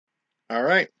All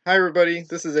right. Hi, everybody.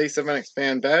 This is A7X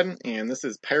Fan Ben, and this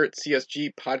is Pirate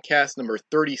CSG podcast number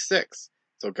 36.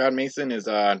 So, God Mason is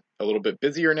a little bit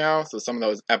busier now, so some of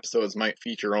those episodes might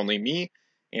feature only me.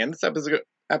 And this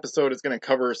episode is going to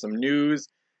cover some news,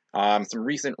 some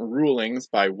recent rulings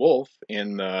by Wolf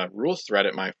in the rules thread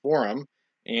at my forum,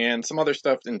 and some other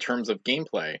stuff in terms of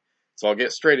gameplay. So, I'll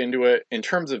get straight into it. In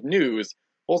terms of news,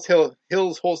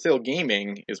 Hills Wholesale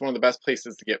Gaming is one of the best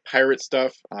places to get pirate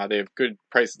stuff. They have good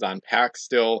prices on packs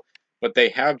still, but they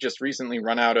have just recently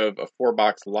run out of a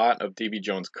 4-box lot of Davy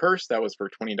Jones' Curse. That was for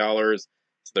 $20, so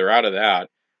they're out of that,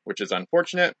 which is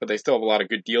unfortunate, but they still have a lot of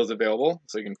good deals available,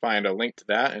 so you can find a link to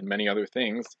that and many other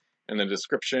things in the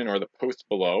description or the post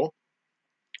below.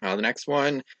 The next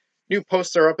one, new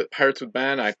posts are up at Pirates with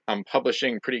Ben. I'm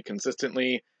publishing pretty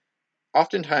consistently,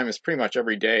 oftentimes pretty much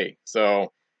every day,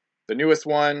 so the newest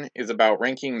one is about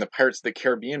ranking the Pirates of the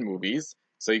Caribbean movies,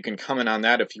 so you can comment on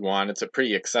that if you want. It's a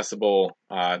pretty accessible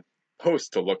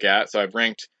post to look at. So I've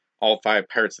ranked all 5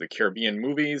 Pirates of the Caribbean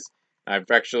movies. I've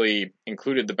actually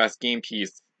included the best game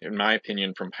piece, in my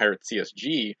opinion, from Pirate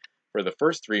CSG for the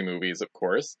first 3 movies, of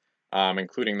course,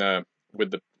 including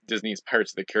with the Disney's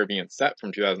Pirates of the Caribbean set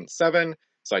from 2007.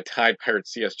 So I tied Pirate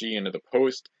CSG into the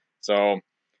post. So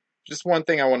just one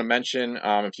thing I want to mention,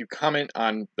 if you comment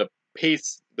on the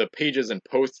pages and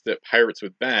posts at Pirates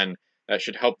with Ben, that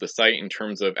should help the site in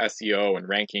terms of SEO and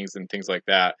rankings and things like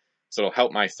that. So it'll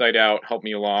help my site out, help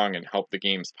me along, and help the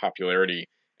game's popularity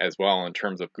as well in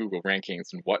terms of Google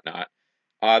rankings and whatnot.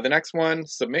 The next one,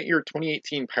 submit your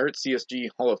 2018 Pirates CSG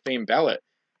Hall of Fame ballot.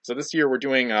 So this year we're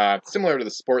doing similar to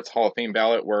the Sports Hall of Fame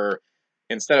ballot, where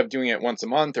instead of doing it once a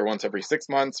month or once every 6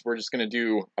 months, we're just going to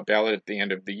do a ballot at the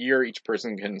end of the year. Each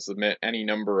person can submit any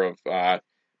number of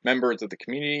members of the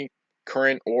community,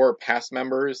 current or past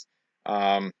members,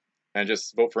 and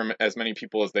just vote for as many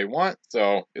people as they want.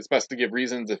 So it's best to give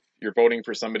reasons if you're voting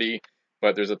for somebody,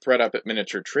 but there's a thread up at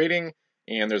Miniature Trading,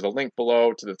 and there's a link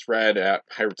below to the thread at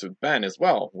Pirates with Ben as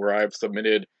well, where I've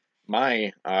submitted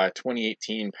my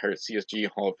 2018 Pirates CSG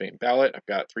Hall of Fame ballot. I've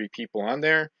got 3 people on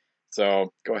there,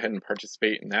 so go ahead and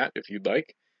participate in that if you'd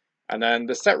like. And then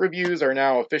the set reviews are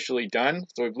now officially done.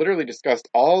 So we've literally discussed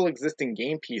all existing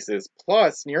game pieces,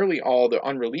 plus nearly all the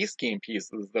unreleased game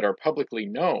pieces that are publicly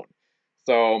known.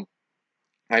 So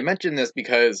I mention this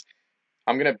because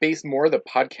I'm going to base more of the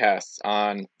podcasts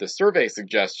on the survey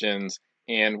suggestions.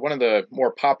 And one of the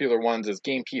more popular ones is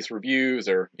game piece reviews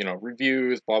or,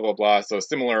 reviews, blah, blah, blah. So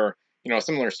similar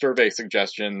survey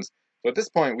suggestions. So at this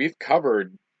point, we've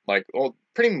covered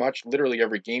pretty much literally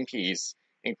every game piece,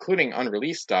 including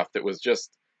unreleased stuff that was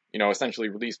just, essentially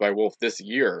released by Wolf this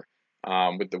year,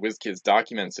 with the WizKids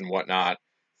documents and whatnot.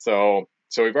 So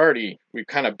we've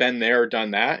kind of been there,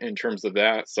 done that in terms of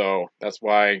that. So that's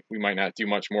why we might not do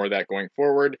much more of that going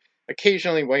forward.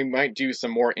 Occasionally, we might do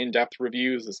some more in-depth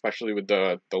reviews, especially with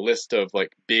the list of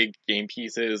big game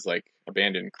pieces like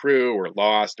Abandoned Crew or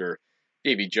Lost or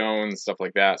Davy Jones, stuff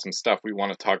like that. Some stuff we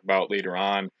want to talk about later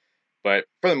on. But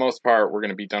for the most part, we're going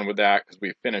to be done with that because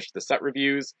we've finished the set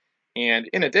reviews. And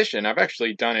in addition, I've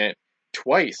actually done it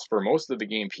twice for most of the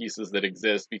game pieces that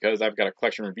exist because I've got a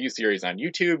collection review series on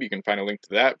YouTube. You can find a link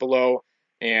to that below.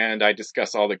 And I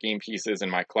discuss all the game pieces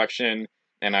in my collection.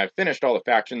 And I've finished all the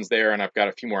factions there, and I've got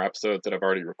a few more episodes that I've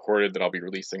already recorded that I'll be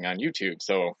releasing on YouTube.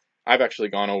 So I've actually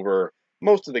gone over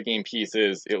most of the game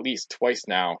pieces at least twice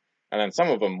now, and then some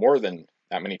of them more than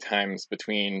that many times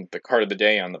between the card of the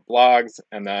day on the blogs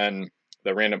and then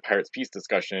the Random Pirates piece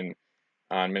discussion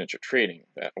on Miniature Trading,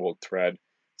 that old thread.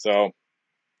 So,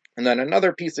 and then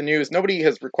another piece of news, nobody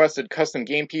has requested custom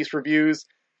game piece reviews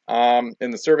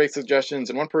in the survey suggestions,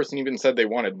 and one person even said they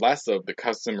wanted less of the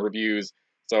custom reviews.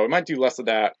 So I might do less of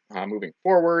that moving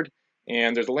forward.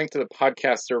 And there's a link to the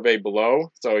podcast survey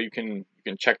below, so you can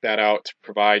check that out to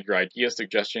provide your idea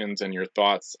suggestions and your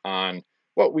thoughts on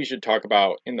what we should talk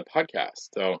about in the podcast.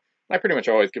 So I pretty much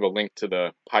always give a link to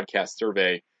the podcast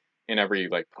survey in every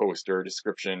post or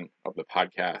description of the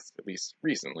podcast, at least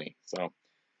recently. So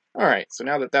all right, so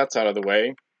now that that's out of the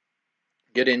way,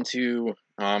 get into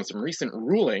some recent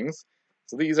rulings.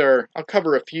 So I'll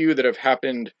cover a few that have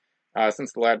happened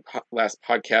since the last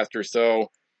podcast or so.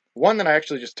 One that I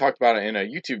actually just talked about in a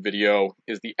YouTube video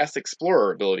is the S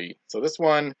Explorer ability. So this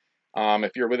one,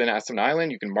 if you're within S7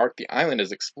 Island, you can mark the island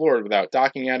as explored without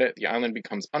docking at it. The island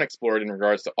becomes unexplored in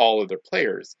regards to all other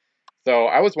players. So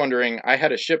I was wondering, I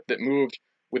had a ship that moved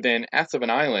within S of an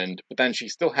island, but then she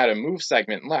still had a move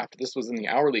segment left. This was in the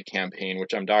hourly campaign,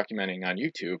 which I'm documenting on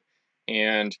YouTube.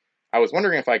 And I was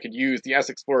wondering if I could use the S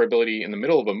Explorer ability in the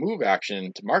middle of a move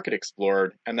action to mark it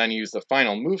explored, and then use the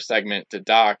final move segment to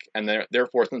dock, and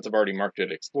therefore, since I've already marked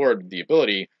it explored with the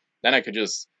ability, then I could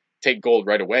just take gold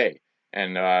right away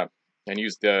and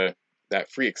use that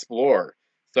free explorer.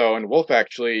 So, and Wolf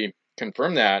actually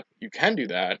confirmed that you can do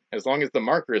that as long as the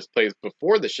marker is placed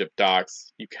before the ship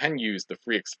docks. You can use the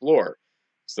free explorer.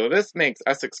 So this makes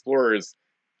S explorers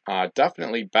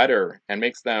definitely better and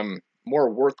makes them more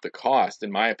worth the cost,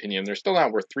 in my opinion. They're still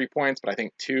not worth 3 points, but I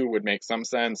think 2 would make some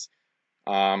sense.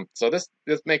 So this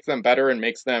makes them better and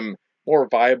makes them more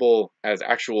viable as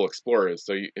actual explorers.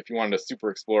 So if you wanted a super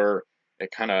explorer,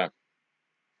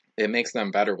 it makes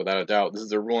them better without a doubt. This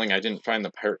is a ruling I didn't find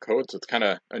the pirate code, so it's kind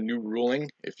of a new ruling,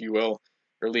 if you will,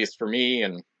 or at least for me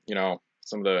and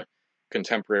some of the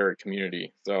contemporary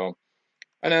community. So,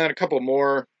 and then a couple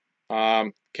more.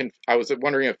 I was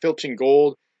wondering if filching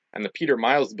gold and the Peter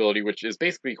Miles ability, which is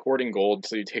basically hoarding gold,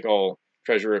 so you take all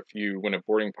treasure if you win a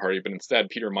boarding party, but instead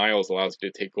Peter Miles allows you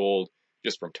to take gold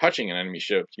just from touching an enemy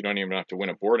ship. You don't even have to win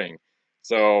a boarding.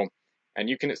 So, and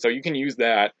you can use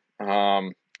that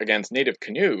against native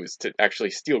canoes to actually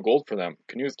steal gold for them.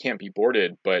 Canoes can't be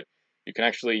boarded, but you can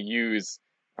actually use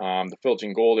the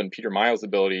filching gold and Peter Miles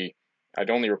ability. It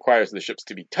only requires the ships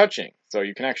to be touching, so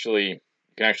you can actually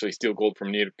steal gold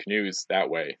from native canoes that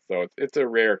way. So it's a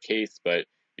rare case, but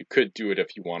you could do it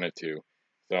if you wanted to.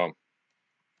 So,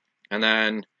 and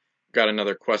then got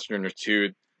another question or two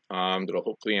that'll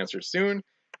hopefully answer soon.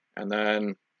 And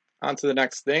then on to the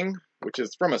next thing, which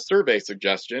is from a survey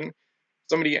suggestion.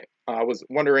 Somebody was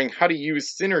wondering how to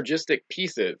use synergistic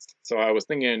pieces. So I was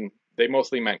thinking they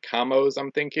mostly meant combos,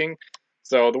 I'm thinking.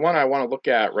 So the one I want to look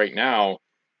at right now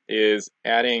is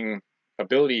adding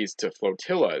abilities to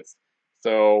flotillas.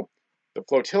 So the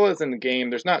flotillas in the game,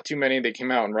 there's not too many. They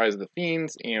came out in Rise of the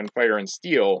Fiends and Fire and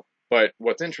Steel. But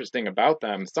what's interesting about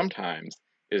them sometimes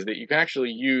is that you can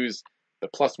actually use the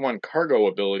 +1 cargo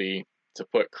ability to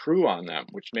put crew on them,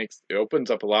 which opens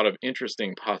up a lot of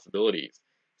interesting possibilities.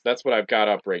 So that's what I've got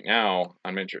up right now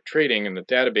on Miniature Trading. In the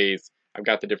database, I've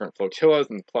got the different flotillas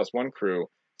and the +1 crew.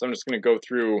 So I'm just going to go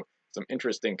through some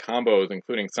interesting combos,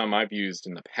 including some I've used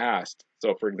in the past.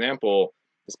 So for example,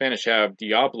 the Spanish have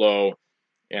Diablo,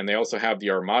 and they also have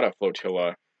the Armada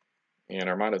flotilla. And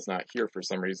Armada's not here for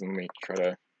some reason. Let me try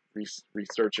to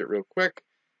research it real quick.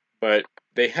 But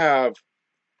they have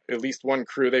at least one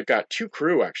crew. They've got 2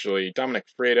 crew, actually. Dominic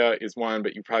Freda is one,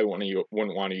 but you probably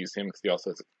wouldn't want to use him because he also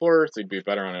has Explorer, so he'd be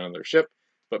better on another ship.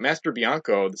 But Master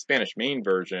Bianco, the Spanish main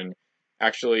version,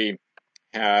 actually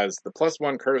has the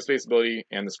 +1 cargo space ability,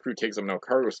 and this crew takes up no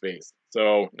cargo space.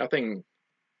 So nothing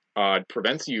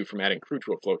prevents you from adding crew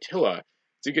to a flotilla.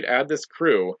 So you could add this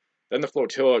crew, then the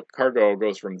flotilla cargo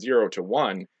goes from 0 to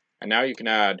 1, and now you can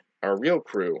add a real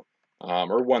crew,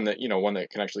 or one that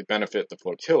can actually benefit the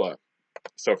flotilla.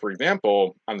 So for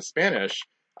example, on the Spanish,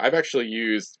 I've actually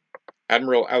used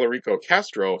Admiral Alarico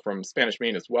Castro from Spanish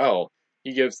Main as well.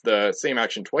 He gives the same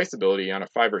action twice ability on a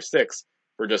 5 or 6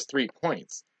 for just 3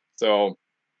 points. So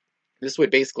this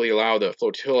would basically allow the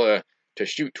flotilla to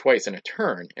shoot twice in a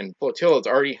turn, and flotillas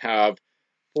already have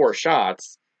 4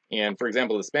 shots. And for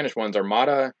example, the Spanish ones,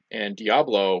 Armada and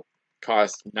Diablo,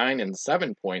 cost 9 and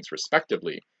 7 points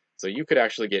respectively. So you could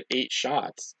actually get 8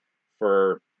 shots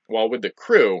while with the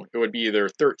crew, it would be either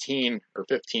 13 or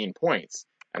 15 points.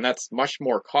 And that's much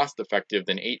more cost effective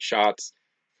than 8 shots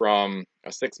from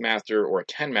a 6 master or a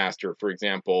 10 master, for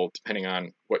example, depending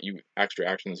on what extra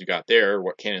actions you got there,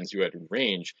 what cannons you had in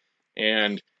range.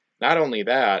 And not only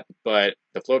that, but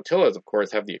the flotillas, of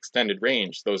course, have the extended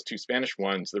range. Those 2 Spanish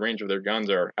ones, the range of their guns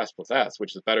are S+S,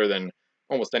 which is better than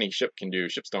almost any ship can do.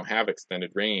 Ships don't have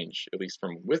extended range, at least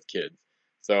from with kids.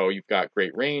 So you've got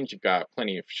great range, you've got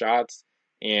plenty of shots,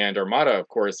 and Armada, of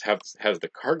course, has the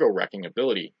cargo wrecking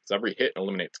ability. So every hit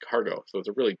eliminates cargo. So it's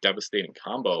a really devastating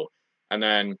combo. And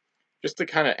then just to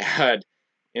kind of add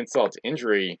insult to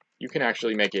injury, you can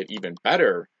actually make it even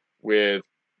better with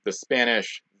the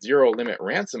Spanish Zero Limit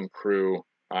Ransom crew,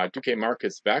 Duque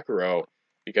Marcus Vaquero,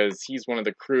 because he's one of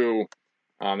the crew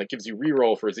that gives you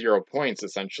reroll for 0 points,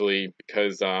 essentially,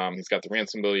 because he's got the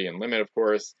ransom ability and limit, of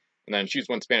course. And then choose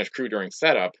 1 Spanish crew during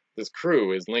setup. This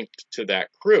crew is linked to that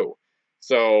crew.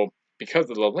 So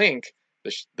because of the link,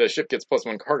 the ship gets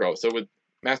 +1 cargo. So with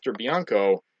Master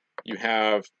Bianco, you've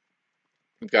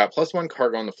got +1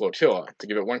 cargo on the flotilla to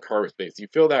give it 1 cargo space. You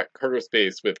fill that cargo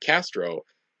space with Castro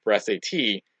for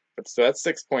SAT, so that's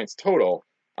 6 points total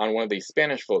on one of these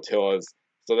Spanish flotillas.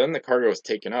 So then the cargo is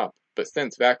taken up. But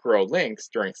since Vaquero links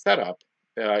during setup,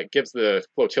 it gives the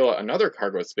flotilla another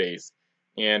cargo space,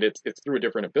 and it's through a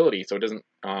different ability, so it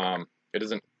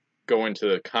doesn't go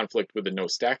into conflict with the no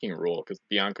stacking rule because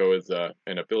Bianco is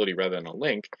an ability rather than a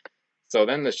link. So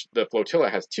then the flotilla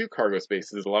has 2 cargo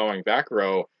spaces, allowing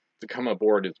Vaquero to come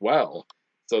aboard as well.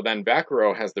 So then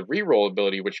Vaquero has the reroll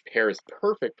ability, which pairs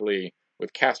perfectly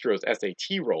with Castro's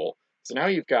SAT roll. So now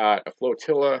you've got a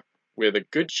flotilla with a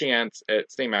good chance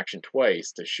at same action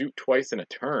twice to shoot twice in a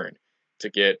turn to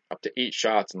get up to 8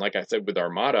 shots. And like I said with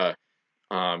Armada,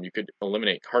 you could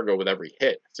eliminate cargo with every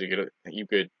hit. So you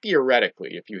could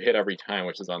theoretically, if you hit every time,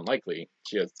 which is unlikely,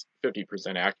 she has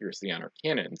 50% accuracy on her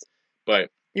cannons, but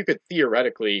you could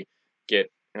theoretically get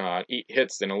 8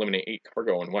 hits and eliminate 8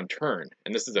 cargo in one turn.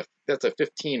 And that's a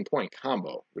 15-point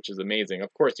combo, which is amazing.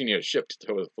 Of course, you need a ship to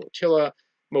tow the flotilla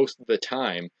most of the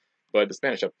time, but the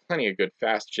Spanish have plenty of good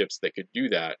fast ships that could do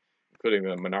that, including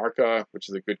the Monarca, which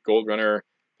is a good gold runner,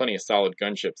 plenty of solid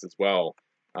gunships as well.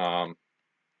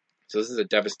 So this is a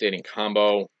devastating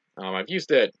combo. I've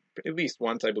used it at least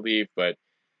once, I believe, but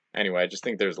anyway, I just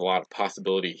think there's a lot of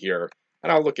possibility here.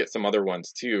 And I'll look at some other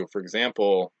ones too. For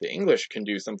example, the English can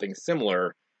do something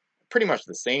similar, pretty much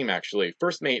the same actually.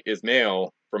 First Mate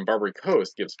Ismail from Barbary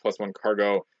Coast gives +1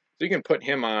 cargo, so you can put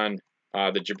him on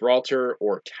the Gibraltar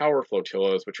or Tower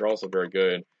flotillas, which are also very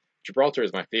good. Gibraltar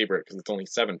is my favorite because it's only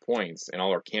 7 points, and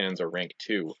all our cannons are rank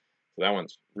 2. So that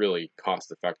one's really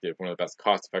cost effective, one of the best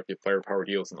cost effective firepower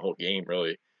deals in the whole game,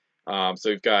 really. So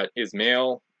you've got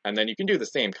Ismail, and then you can do the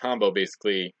same combo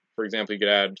basically. For example, you could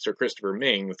add Sir Christopher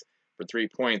Mings for 3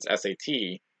 points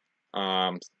SAT,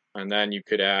 and then you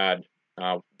could add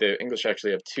the English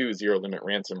actually have 2 zero limit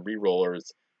ransom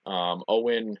rerollers.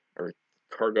 Owen or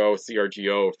Cargo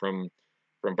CRGO from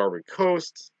Barbary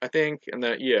Coast, I think, and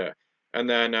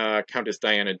then Countess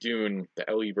Diana Dune, the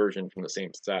LE version from the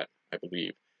same set, I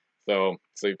believe. So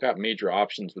you've got major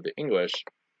options with the English.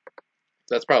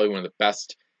 So that's probably one of the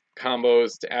best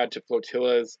combos to add to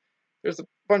flotillas. There's a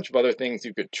bunch of other things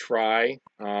you could try.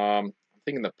 I'm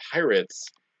thinking the pirates,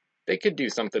 they could do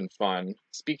something fun.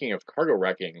 Speaking of cargo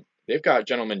wrecking, they've got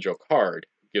Gentleman Jocard,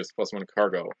 who gives +1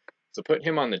 cargo. So put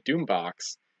him on the Doom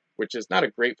Box, which is not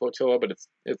a great flotilla, but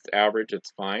it's average,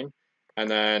 it's fine. And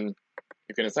then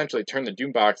you can essentially turn the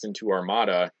Doom Box into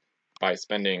Armada by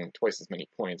spending twice as many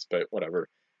points, but whatever,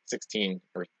 16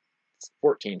 or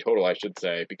 14 total, I should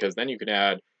say, because then you can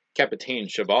add Capitaine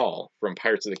Cheval from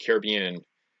Pirates of the Caribbean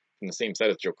from the same set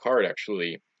as Jocard,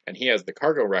 actually, and he has the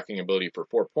cargo wrecking ability for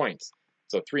 4 points.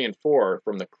 So 3 and 4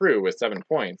 from the crew is 7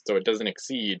 points, so it doesn't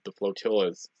exceed the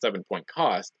flotilla's 7-point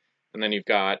cost. And then you've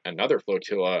got another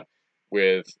flotilla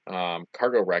with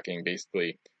cargo wrecking,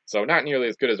 basically. So not nearly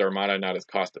as good as Armada, not as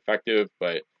cost effective,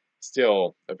 but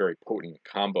still a very potent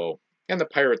combo. And the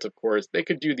pirates, of course, they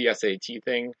could do the SAT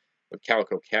thing with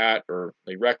Calico Cat or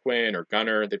like Requin or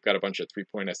Gunner. They've got a bunch of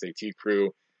 3-point SAT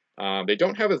crew. They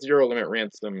don't have a zero limit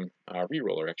ransom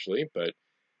reroller actually, but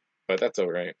that's all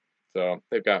right. So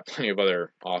they've got plenty of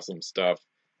other awesome stuff.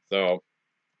 So,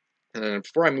 and then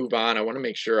before I move on, I want to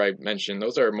make sure I mention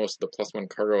those are most of the +1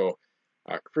 cargo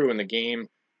crew in the game.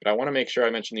 But I want to make sure I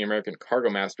mention the American Cargo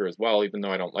Master as well, even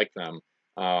though I don't like them.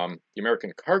 The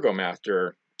American Cargo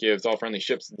Master gives all friendly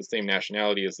ships of the same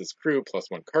nationality as this crew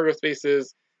 +1 cargo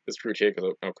spaces. This crew takes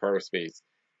no cargo space.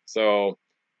 So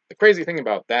the crazy thing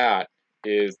about that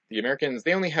is the Americans,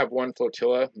 they only have one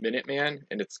flotilla, Minuteman,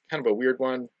 and it's kind of a weird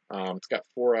one. It's got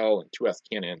 4L and 2S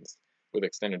cannons with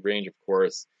extended range, of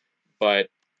course. But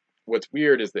what's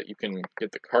weird is that you can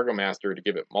get the Cargo Master to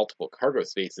give it multiple cargo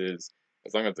spaces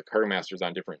as long as the Cargo Master's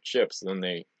on different ships. So then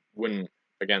they wouldn't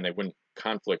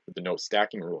conflict with the no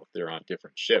stacking rule if they're on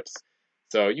different ships.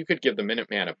 So you could give the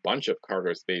Minuteman a bunch of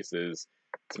cargo spaces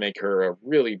to make her a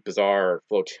really bizarre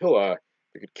flotilla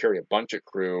that could carry a bunch of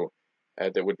crew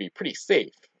that would be pretty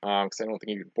safe, because I don't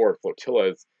think you could board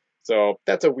flotillas. So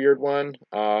that's a weird one.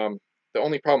 The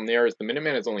only problem there is the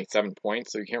Minuteman is only 7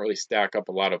 points, so you can't really stack up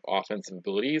a lot of offensive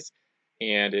abilities.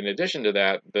 And in addition to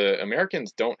that, the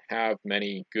Americans don't have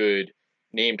many good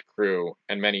named crew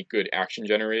and many good action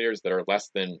generators that are less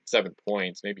than 7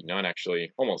 points, maybe none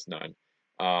actually, almost none.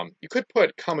 You could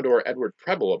put Commodore Edward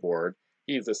Preble aboard.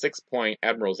 He's a 6-point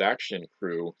Admiral's Action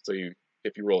crew, so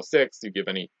if you roll a 6, you give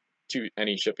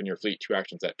any ship in your fleet 2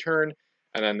 actions that turn.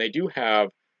 And then they do have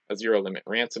a zero limit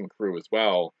ransom crew as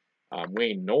well.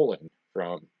 Wayne Nolan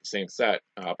from the same set,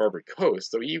 Barbary Coast.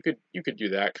 So you could do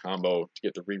that combo to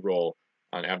get the reroll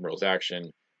on Admiral's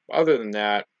Action. But other than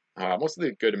that, most of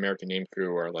the good American name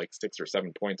crew are like 6 or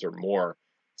 7 points or more.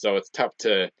 So it's tough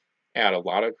to add a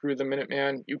lot of crew to the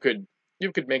Minuteman. You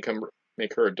could make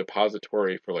her a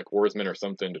depository for like oarsmen or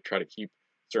something to try to keep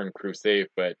certain crew safe,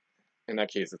 but in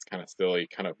that case it's kind of silly,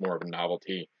 kind of more of a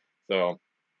novelty. So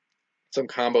some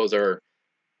combos are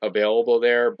available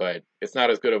there, but it's not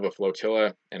as good of a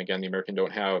flotilla. And again, the American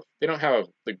don't have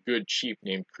the good cheap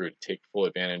named crew to take full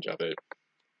advantage of it.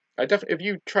 If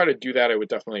you try to do that, I would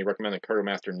definitely recommend the Cargo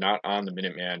Master not on the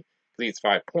Minuteman because he's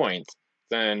 5 points.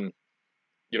 then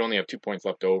you'd only have 2 points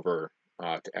left over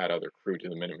to add other crew to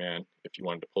the Minuteman if you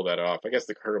wanted to pull that off. I guess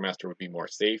the Cargo Master would be more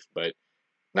safe, but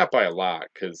not by a lot,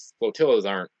 because flotillas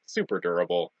aren't super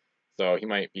durable. So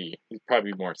he'd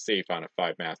probably be more safe on a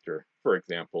 5-master, for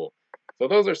example. So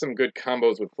those are some good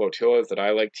combos with flotillas that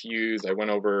I like to use. I went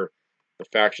over the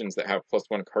factions that have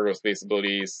 +1 cargo space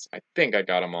abilities. I think I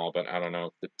got them all, but I don't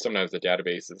know. Sometimes the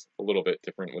database is a little bit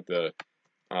different with the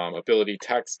ability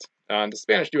text. The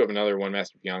Spanish do have another one,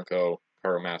 Master Bianco,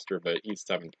 Cargo Master, but he's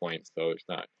 7 points, so there's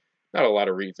not a lot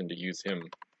of reason to use him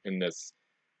in this.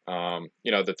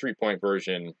 The 3-point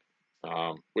version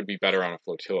would be better on a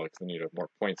flotilla because then you'd have more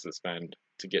points to spend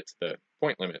to get to the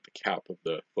point limit, the cap of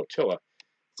the flotilla.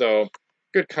 So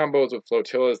good combos with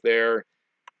flotillas there.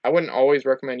 I wouldn't always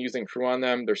recommend using crew on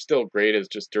them. They're still great as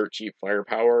just dirt cheap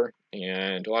firepower,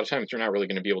 and a lot of times you're not really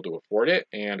going to be able to afford it,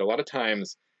 and a lot of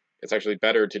times it's actually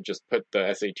better to just put the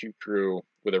SA2 crew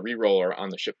with a reroller on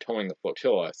the ship towing the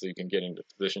flotilla so you can get into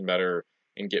position better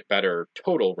and get better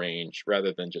total range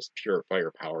rather than just pure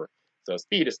firepower. So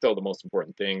speed is still the most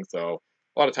important thing, so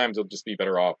a lot of times you'll just be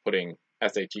better off putting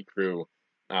SAT crew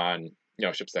on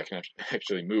ships that can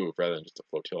actually move rather than just a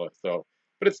flotilla. So,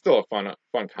 but it's still a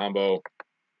fun combo.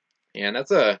 And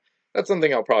that's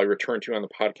something I'll probably return to on the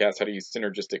podcast, how to use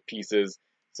synergistic pieces.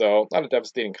 So a lot of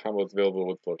devastating combos available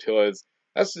with flotillas.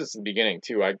 That's just the beginning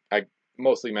too. I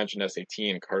mostly mentioned SAT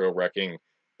and cargo wrecking,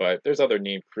 but there's other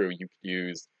named crew you could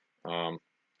use. So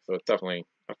it's definitely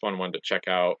a fun one to check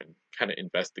out and kind of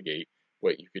investigate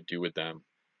what you could do with them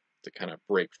to kind of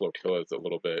break flotillas a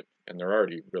little bit. And they're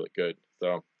already really good.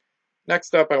 So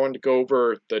next up, I wanted to go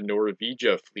over the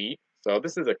Norvegia fleet. So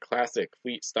this is a classic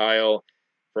fleet style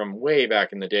from way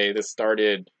back in the day. This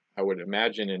started, I would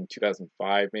imagine, in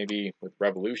 2005, maybe with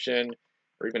Revolution,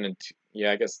 or even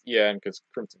because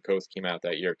Crimson Coast came out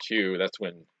that year too. That's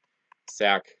when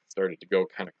SAC started to go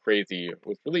kind of crazy. It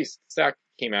was released, SAC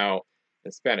came out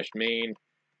in Spanish Main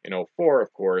in 04,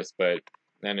 of course, but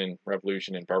then in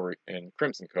Revolution and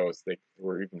Crimson Coast, they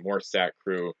were even more SAC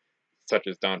crew, such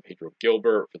as Don Pedro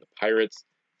Gilbert for the Pirates.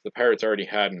 The Pirates already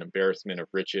had an embarrassment of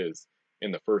riches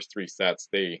in the first 3 sets.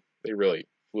 They really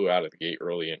flew out of the gate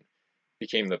early and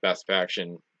became the best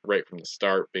faction right from the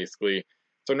start, basically.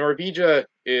 So Norvegia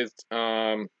is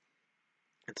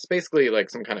it's basically like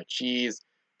some kind of cheese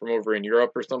from over in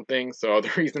Europe or something. So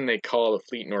the reason they call the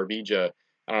fleet Norvegia,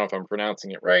 I don't know if I'm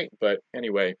pronouncing it right, but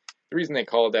anyway, the reason they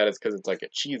call it that is because it's like a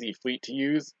cheesy fleet to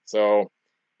use. So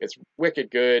it's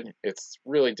wicked good. It's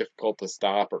really difficult to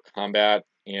stop or combat,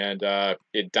 and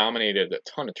it dominated a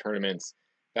ton of tournaments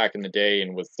back in the day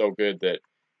and was so good that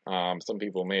some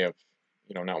people may have,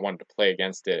 not wanted to play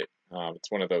against it.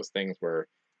 It's one of those things where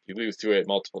you lose to it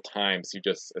multiple times, you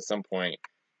just at some point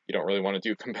you don't really want to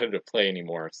do competitive play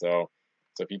anymore. So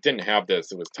if you didn't have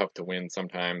this, it was tough to win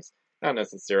sometimes. Not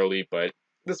necessarily, but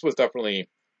this was definitely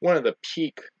one of the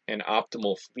peak and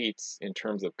optimal fleets in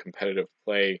terms of competitive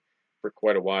play for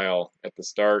quite a while at the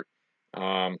start.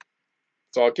 So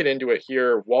I'll get into it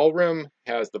here. Walram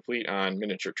has the fleet on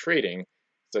miniature trading.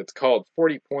 So it's called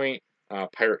 40-point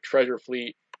Pirate Treasure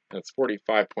Fleet, and it's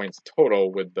 45 points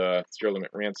total with the Zero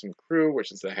Limit Ransom crew,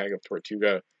 which is the Hag of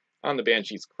Tortuga, on the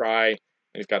Banshee's Cry, and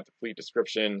he's got the fleet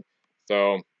description.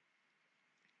 So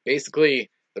basically,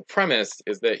 the premise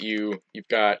is that you've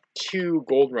got 2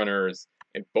 gold runners,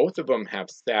 and both of them have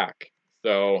SAC.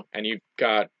 So, and you've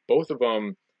got both of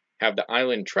them have the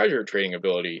island treasure trading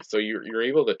ability. So you're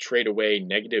able to trade away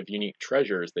negative unique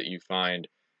treasures that you find,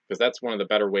 because that's one of the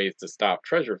better ways to stop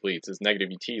treasure fleets is negative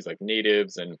ETs like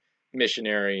natives and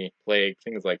missionary, plague,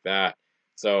 things like that.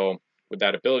 So with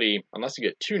that ability, unless you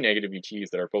get 2 negative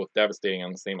ETs that are both devastating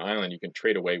on the same island, you can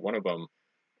trade away one of them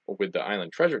with the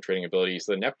island treasure trading ability.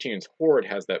 So the Neptune's Horde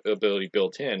has that ability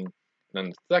built in. And then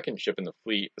the second ship in the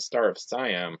fleet, the Star of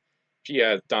Siam, she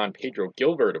has Don Pedro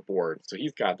Gilbert aboard. So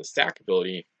he's got the SAC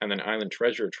ability and then island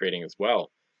treasure trading as well.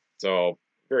 So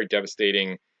very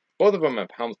devastating. Both of them have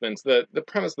helmsmen. So the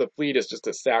premise of the fleet is just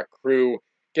a SAC crew,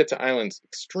 get to islands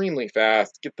extremely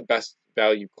fast, get the best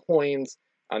value coins,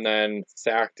 and then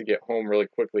SAC to get home really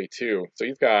quickly too. So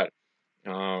he's got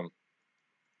the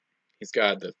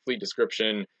fleet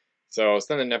description. So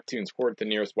send the Neptune's Horde to the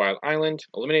nearest wild island,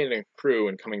 eliminating a crew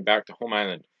and coming back to home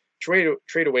island. Trade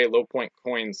away low point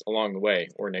coins along the way,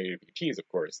 or negative ETs, of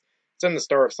course. Send the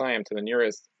Star of Siam to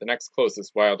the next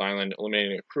closest wild island,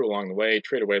 eliminating a crew along the way.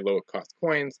 Trade away low cost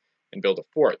coins and build a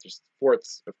fort. There's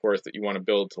forts, of course, that you want to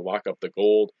build to lock up the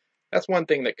gold. That's one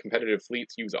thing that competitive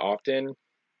fleets use often.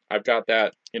 I've got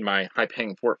that in my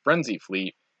high-paying Fort Frenzy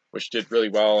fleet, which did really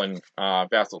well in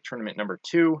Vassal Tournament number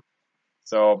 2.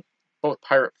 So both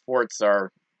pirate forts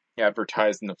are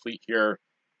advertised in the fleet here.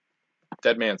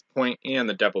 Dead Man's Point and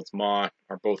the Devil's Maw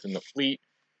are both in the fleet.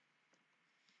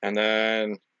 And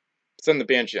then send the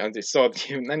Banshee. So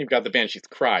then you've got the Banshee's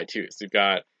Cry too. So you've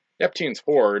got Neptune's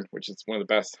Horde, which is one of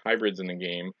the best hybrids in the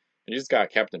game. And you just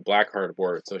got Captain Blackheart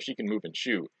aboard, so she can move and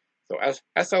shoot. So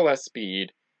SLS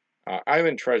speed,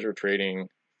 Island Treasure Trading,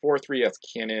 4-3S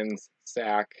cannons,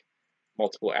 sack,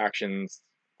 multiple actions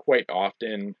quite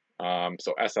often.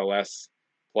 So SLS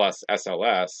plus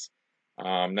SLS.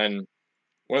 Then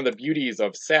one of the beauties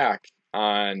of sack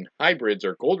on hybrids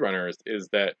or gold runners is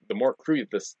that the more crew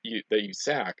that you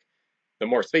sack, the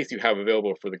more space you have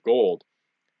available for the gold.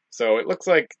 So it looks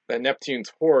like the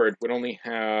Neptune's Horde would only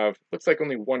have, looks like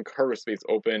only one cargo space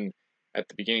open at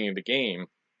the beginning of the game.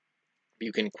 But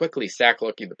you can quickly sack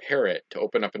Lucky the Parrot to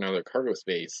open up another cargo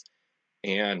space,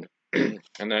 and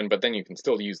but then you can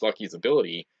still use Lucky's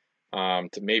ability to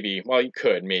maybe, well, you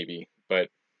could maybe, but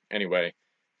anyway.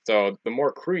 So the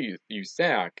more crew you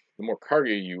sack, the more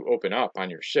cargo you open up on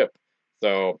your ship.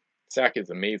 So sack is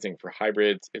amazing for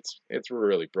hybrids. It's a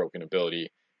really broken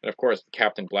ability. And of course,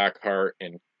 Captain Blackheart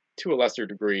and to a lesser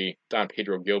degree, Don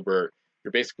Pedro Gilbert,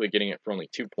 you're basically getting it for only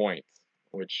 2 points,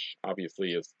 which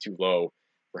obviously is too low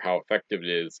for how effective it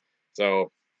is.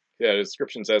 So the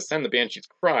description says, send the Banshee's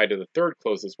Cry to the third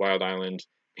closest wild island,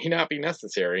 may not be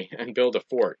necessary, and build a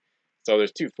fort. So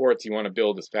there's 2 forts you want to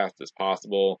build as fast as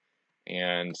possible.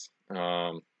 And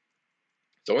so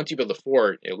once you build the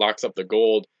fort, it locks up the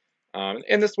gold.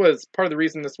 And this was part of the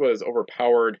reason this was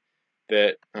overpowered.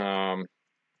 That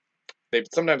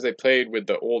sometimes they played with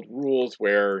the old rules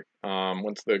where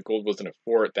once the gold was in a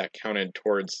fort, that counted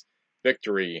towards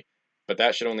victory. But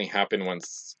that should only happen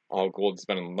once all gold's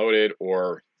been unloaded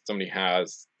or somebody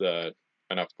has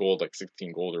enough gold, like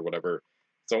 16 gold or whatever.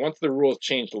 So once the rules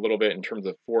changed a little bit in terms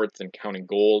of forts and counting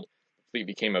gold, the fleet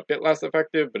became a bit less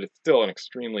effective, but it's still an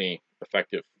extremely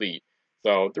effective fleet.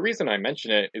 So the reason I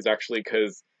mention it is actually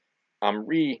because I'm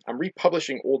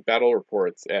republishing old battle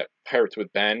reports at Pirates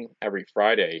with Ben every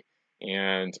Friday,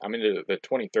 and I'm into the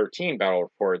 2013 battle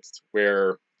reports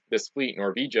where this fleet,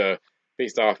 Norvegia,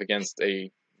 faced off against a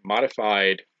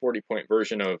modified 40-point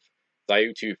version of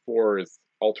Zayutu 4's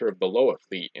Altar of the Loa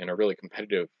fleet in a really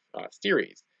competitive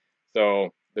series. So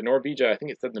the Norvegia, I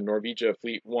think it said the Norvegia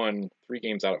fleet won 3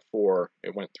 games out of 4.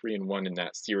 It went 3-1 in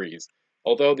that series.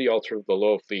 Although the Altar of the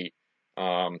Loa fleet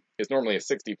is normally a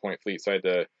 60-point fleet, so I had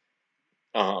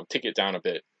to take it down a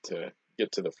bit to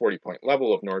get to the 40-point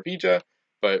level of Norvegia,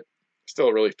 but still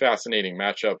a really fascinating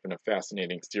matchup and a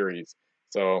fascinating series.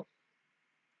 So,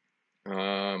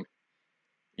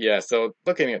 yeah, so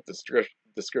looking at the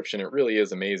description, it really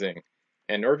is amazing.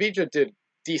 And Norvegia did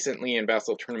decently in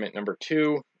Vassal Tournament number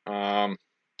 2.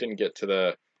 Didn't get to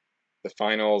the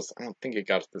finals. I don't think it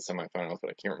got to the semifinals, but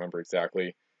I can't remember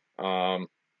exactly. And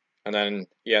then,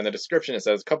 yeah, in the description it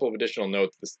says a couple of additional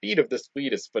notes. The speed of this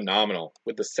fleet is phenomenal.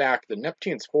 With the sack, the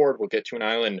Neptune's Horde will get to an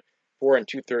island 4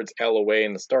 2/3 L away,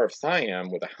 and the Star of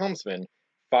Siam with a helmsman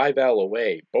 5 L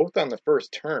away, both on the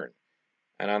first turn.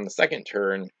 And on the second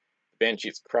turn, the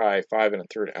Banshee's Cry 5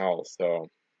 1/3 L. So,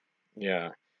 yeah,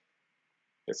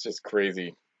 it's just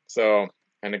crazy. So,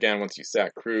 and again, once you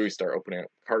sack crew, you start opening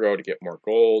up cargo to get more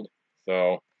gold.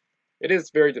 So, it is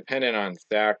very dependent on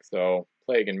stack, so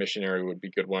Plague and Missionary would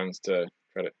be good ones to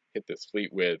try to hit this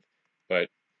fleet with. But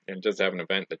it does have an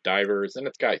event, the Divers, and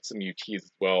it's got some UTs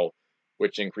as well,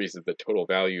 which increases the total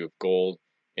value of gold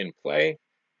in play.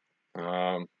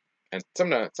 And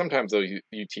sometimes those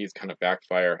UTs kind of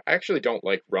backfire. I actually don't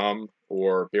like Rum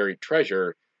or Buried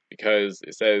Treasure because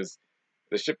it says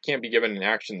the ship can't be given an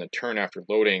action the turn after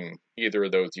loading either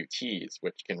of those UTs,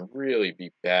 which can really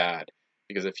be bad.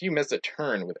 Because if you miss a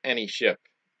turn with any ship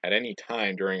at any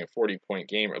time during a 40-point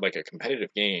game or like a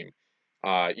competitive game,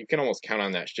 you can almost count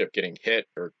on that ship getting hit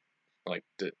or like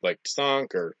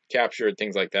sunk or captured,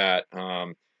 things like that.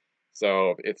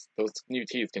 So it's those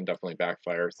UTs can definitely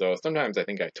backfire. So sometimes I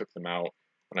think I took them out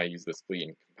when I use this fleet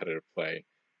in competitive play.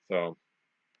 So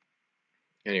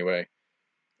anyway,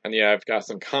 and yeah, I've got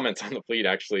some comments on the fleet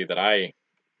actually that I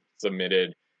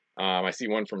submitted. I see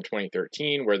one from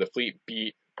 2013 where the fleet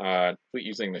beat fleet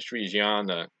using the Sri Jian,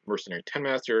 the mercenary 10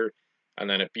 master, and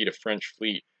then it beat a French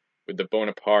fleet with the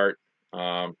Bonaparte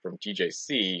from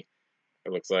DJC,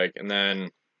 it looks like, and then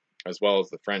as well as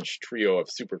the French trio of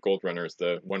super gold runners,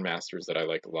 the one masters that I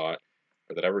like a lot,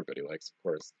 or that everybody likes, of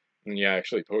course. And yeah, I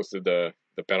actually posted the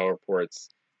battle reports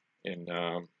in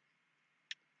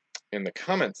the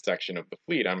comments section of the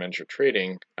fleet on Miniature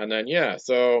Trading, and then yeah,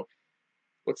 so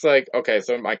looks like, okay,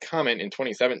 so my comment in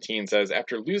 2017 says,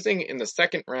 after losing in the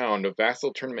second round of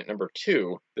Vassal Tournament number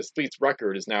 2, this fleet's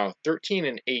record is now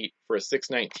 13-8 for a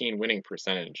 619 winning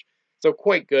percentage. So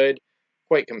quite good.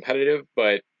 quite competitive,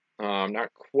 but not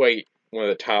quite one of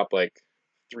the top like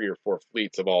 3 or 4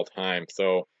 fleets of all time.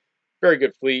 So very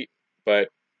good fleet, but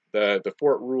the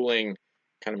fort ruling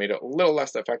kind of made it a little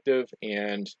less effective,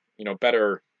 and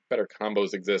better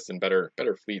combos exist and better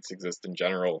fleets exist in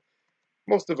general.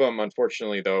 Most of them,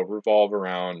 unfortunately, though, revolve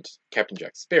around Captain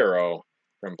Jack Sparrow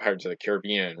from Pirates of the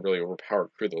Caribbean, really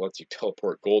overpowered crew that lets you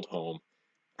teleport gold home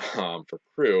for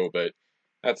crew. But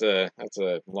that's a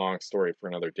long story for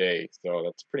another day. So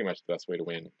that's pretty much the best way to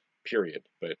win, period.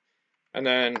 But and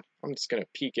then I'm just gonna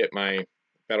peek at my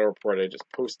battle report I just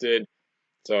posted.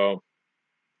 So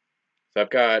I've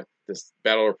got this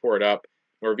battle report up,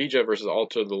 Norwegia versus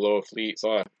Alta the Loa Fleet.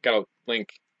 So I got a link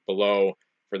below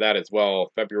for that as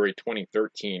well. February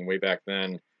 2013, way back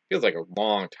then. Feels like a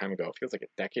long time ago. Feels like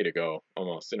a decade ago,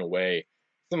 almost in a way.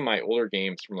 Some of my older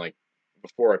games from like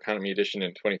before Economy Edition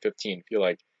in 2015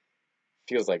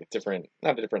 feels like a different,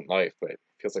 not a different life, but it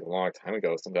feels like a long time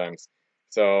ago sometimes.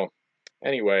 So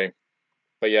anyway,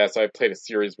 but yeah, so I played a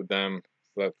series with them.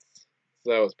 So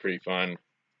that was pretty fun.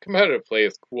 Competitive play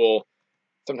is cool.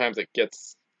 Sometimes it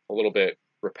gets a little bit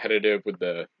repetitive with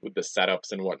the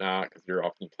setups and whatnot because you're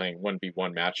often playing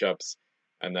 1v1 matchups,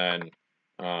 and then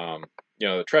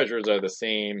the treasures are the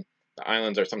same, the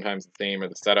islands are sometimes the same, or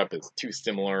the setup is too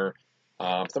similar.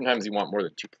 Sometimes you want more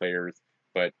than 2 players,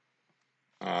 but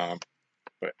um,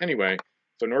 but anyway,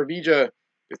 so Norwegia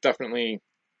is definitely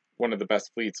one of the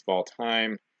best fleets of all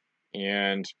time,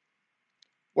 and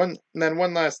one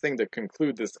last thing to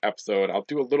conclude this episode, I'll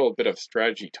do a little bit of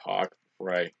strategy talk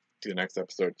before I do the next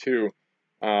episode too.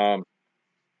 Um,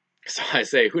 so I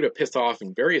say who to piss off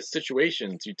in various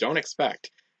situations you don't expect.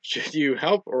 Should you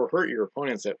help or hurt your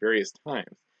opponents at various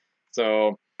times?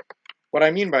 So what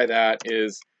I mean by that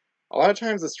is a lot of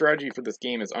times the strategy for this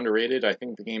game is underrated. I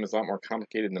think the game is a lot more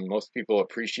complicated than most people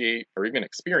appreciate or even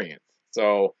experience.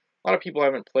 So a lot of people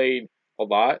haven't played a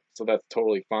lot, so that's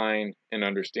totally fine and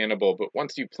understandable. But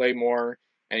once you play more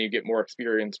and you get more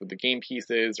experience with the game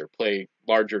pieces or play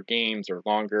larger games or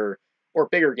longer or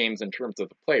bigger games in terms of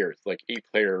the players, like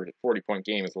 8-player 40-point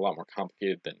game is a lot more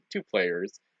complicated than 2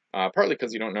 players, partly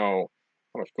because you don't know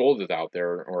how much gold is out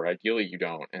there, or ideally you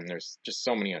don't, and there's just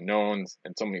so many unknowns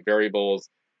and so many variables,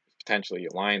 potentially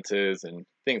alliances and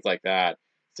things like that.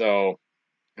 So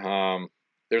um,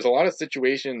 there's a lot of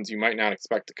situations you might not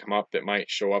expect to come up that might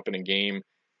show up in a game,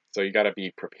 so you got to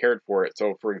be prepared for it.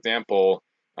 So, for example,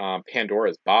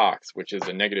 Pandora's Box, which is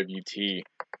a negative UT,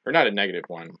 or not a negative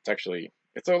one.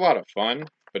 It's a lot of fun,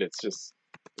 but it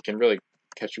can really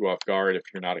catch you off guard if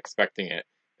you're not expecting it,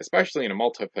 especially in a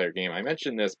multiplayer game. I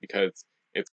mentioned this because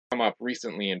it's come up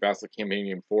recently in Vassal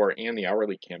Campaign 4 and the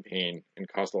Hourly campaign and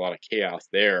caused a lot of chaos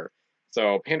there.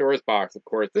 So Pandora's Box, of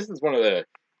course, this is one of the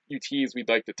UTs we'd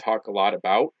like to talk a lot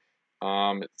about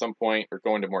at some point or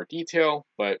go into more detail,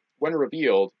 but when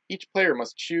revealed, each player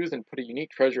must choose and put a unique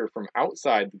treasure from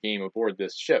outside the game aboard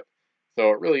this ship.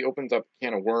 So it really opens up a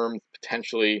can of worms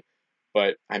potentially,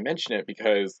 but I mention it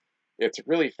because it's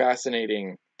really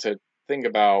fascinating to think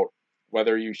about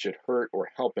whether you should hurt or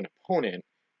help an opponent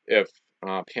if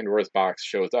Pandora's Box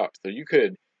shows up. So you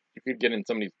could get in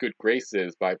somebody's good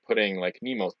graces by putting like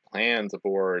Nemo's plans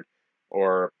aboard,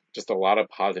 or just a lot of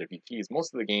positive UTs.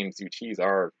 Most of the game's UTs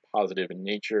are positive in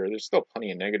nature. There's still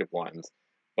plenty of negative ones,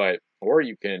 but or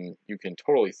you can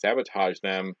totally sabotage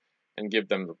them and give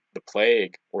them the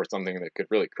plague or something that could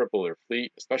really cripple their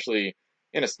fleet, especially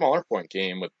in a smaller point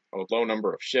game with a low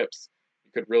number of ships.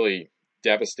 You could really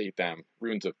devastate them.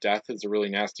 Runes of Death is a really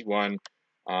nasty one.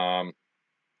 Um,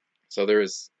 so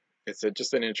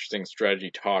just an interesting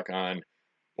strategy talk on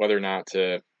whether or not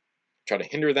to try to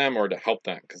hinder them or to help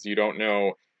them, because you don't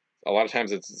know. A lot of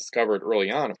times it's discovered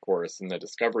early on, of course, in the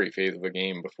discovery phase of the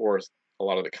game before a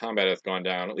lot of the combat has gone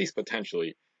down, at least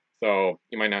potentially. So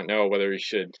you might not know whether you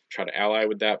should try to ally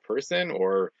with that person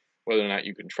or whether or not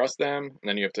you can trust them. And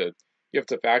then you have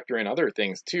to factor in other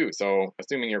things too. So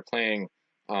assuming you're playing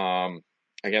um,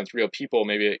 against real people,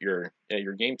 maybe at your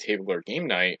game table or game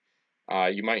night,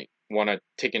 you might want to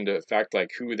take into effect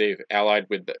like who they've allied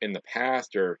with in the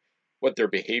past, or what their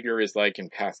behavior is like in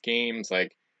past games.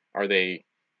 Like, are they,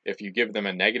 if you give them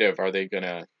a negative, are they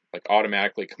gonna like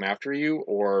automatically come after you,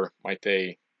 or might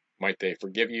they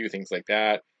forgive you? Things like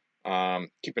that.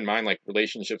 Keep in mind like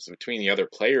relationships between the other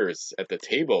players at the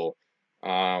table.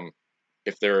 Um,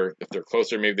 if they're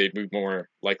closer, maybe they'd be more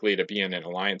likely to be in an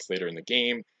alliance later in the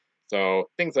game. So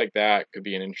things like that could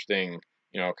be an interesting,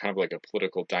 kind of like a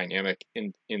political dynamic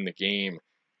in the game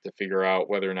to figure out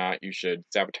whether or not you should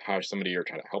sabotage somebody or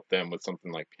try to help them with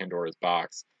something like Pandora's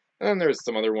Box. And then there's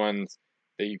some other ones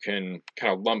that you can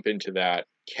kind of lump into that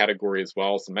category as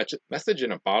well. So Message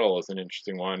in a Bottle is an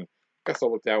interesting one. guess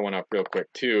I'll look that one up real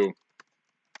quick too.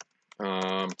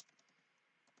 So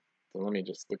let me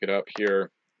just look it up here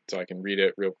so I can read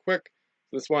it real quick.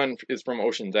 This one is from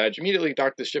Ocean's Edge. Immediately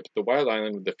dock the ship at the Wild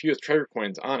Island with the fewest treasure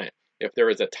coins on it. If there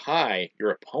is a tie,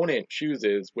 your opponent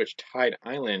chooses which tied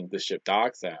island the ship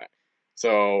docks at.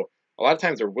 So a lot of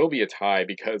times there will be a tie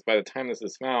because by the time this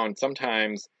is found,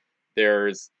 sometimes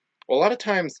a lot of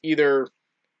times either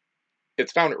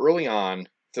it's found early on,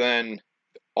 so then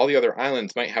all the other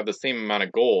islands might have the same amount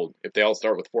of gold. If they all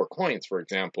start with 4 coins, for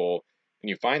example, and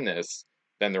you find this,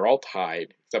 then they're all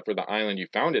tied except for the island you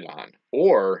found it on.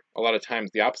 Or a lot of times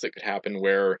the opposite could happen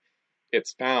where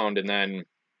it's found and then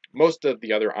most of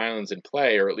the other islands in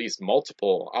play, or at least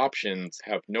multiple options,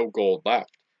 have no gold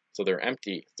left. So they're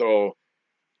empty. So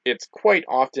it's quite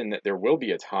often that there will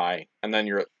be a tie, and then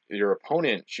your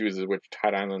opponent chooses which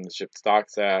tied island the ship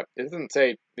docks at. It doesn't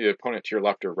say the opponent to your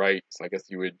left or right, so I guess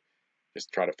you would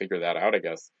just try to figure that out, I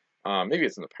guess. Maybe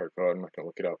it's in the pirate code. I'm not going to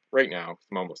look it up right now because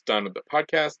I'm almost done with the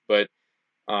podcast. But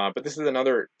this is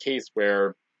another case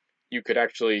where you could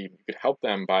help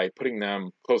them by putting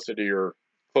them closer to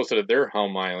their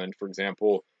home island, for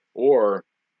example, or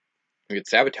you could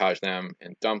sabotage them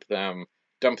and dump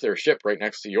their ship right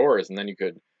next to yours, and then you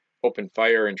could open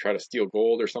fire and try to steal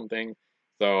gold or something.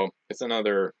 So it's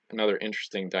another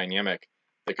interesting dynamic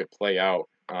that could play out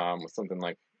with something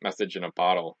like Message in a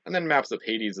Bottle. And then Maps of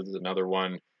Hades is another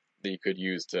one that you could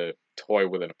use to toy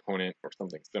with an opponent or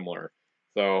something similar.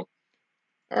 So,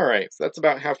 all right, so that's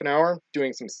about half an hour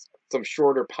doing some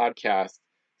shorter podcasts.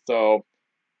 So,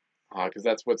 because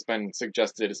that's what's been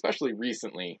suggested, especially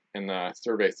recently in the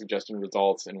survey suggestion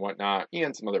results and whatnot,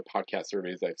 and some other podcast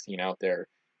surveys I've seen out there.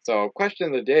 So, question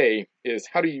of the day is,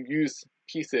 how do you use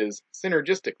pieces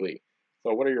synergistically?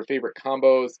 So, what are your favorite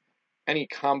combos? Any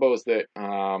combos that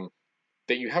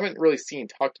you haven't really seen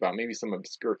talked about? Maybe some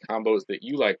obscure combos that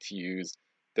you like to use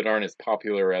that aren't as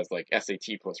popular as like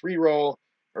SAT plus reroll,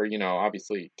 or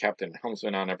obviously Captain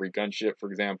Helmsman on every gunship,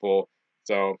 for example.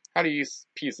 So, how to use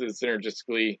pieces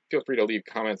synergistically? Feel free to leave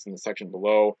comments in the section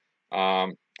below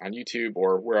on YouTube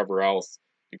or wherever else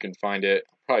you can find it.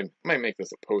 Probably might make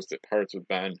this a post at Pirates with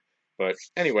Ben. But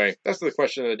anyway, that's the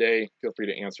question of the day. Feel free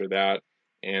to answer that,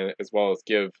 and as well as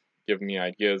give me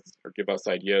ideas or give us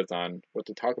ideas on what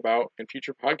to talk about in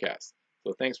future podcasts.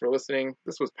 So thanks for listening.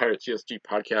 This was Pirate CSG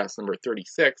podcast number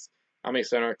 36. I'm a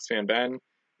Center X fan Ben,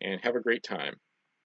 and have a great time.